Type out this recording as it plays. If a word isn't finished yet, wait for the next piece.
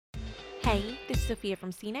Hey, this is Sophia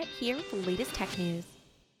from CNET here with the latest tech news.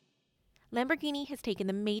 Lamborghini has taken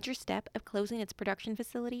the major step of closing its production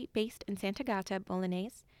facility based in Sant'Agata,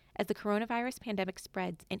 Bolognese, as the coronavirus pandemic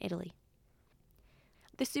spreads in Italy.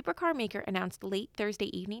 The supercar maker announced late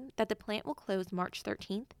Thursday evening that the plant will close March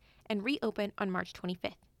 13th and reopen on March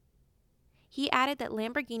 25th. He added that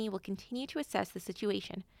Lamborghini will continue to assess the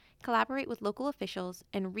situation, collaborate with local officials,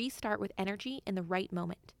 and restart with energy in the right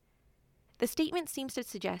moment. The statement seems to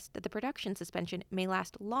suggest that the production suspension may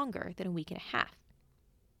last longer than a week and a half.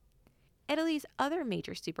 Italy's other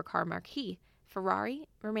major supercar marquee, Ferrari,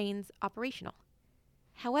 remains operational.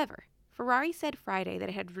 However, Ferrari said Friday that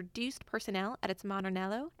it had reduced personnel at its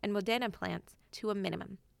Maranello and Modena plants to a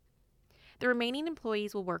minimum. The remaining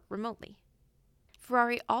employees will work remotely.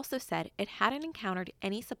 Ferrari also said it hadn't encountered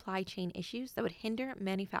any supply chain issues that would hinder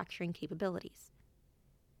manufacturing capabilities.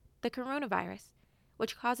 The coronavirus,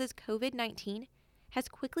 which causes COVID-19, has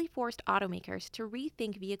quickly forced automakers to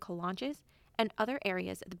rethink vehicle launches and other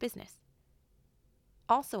areas of the business.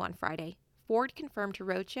 Also on Friday, Ford confirmed to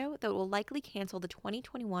Roadshow that it will likely cancel the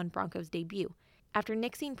 2021 Broncos debut after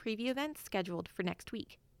nixing preview events scheduled for next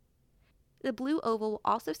week. The Blue Oval will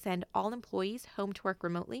also send all employees home to work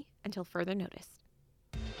remotely until further notice.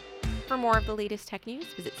 For more of the latest tech news,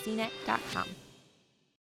 visit cnet.com.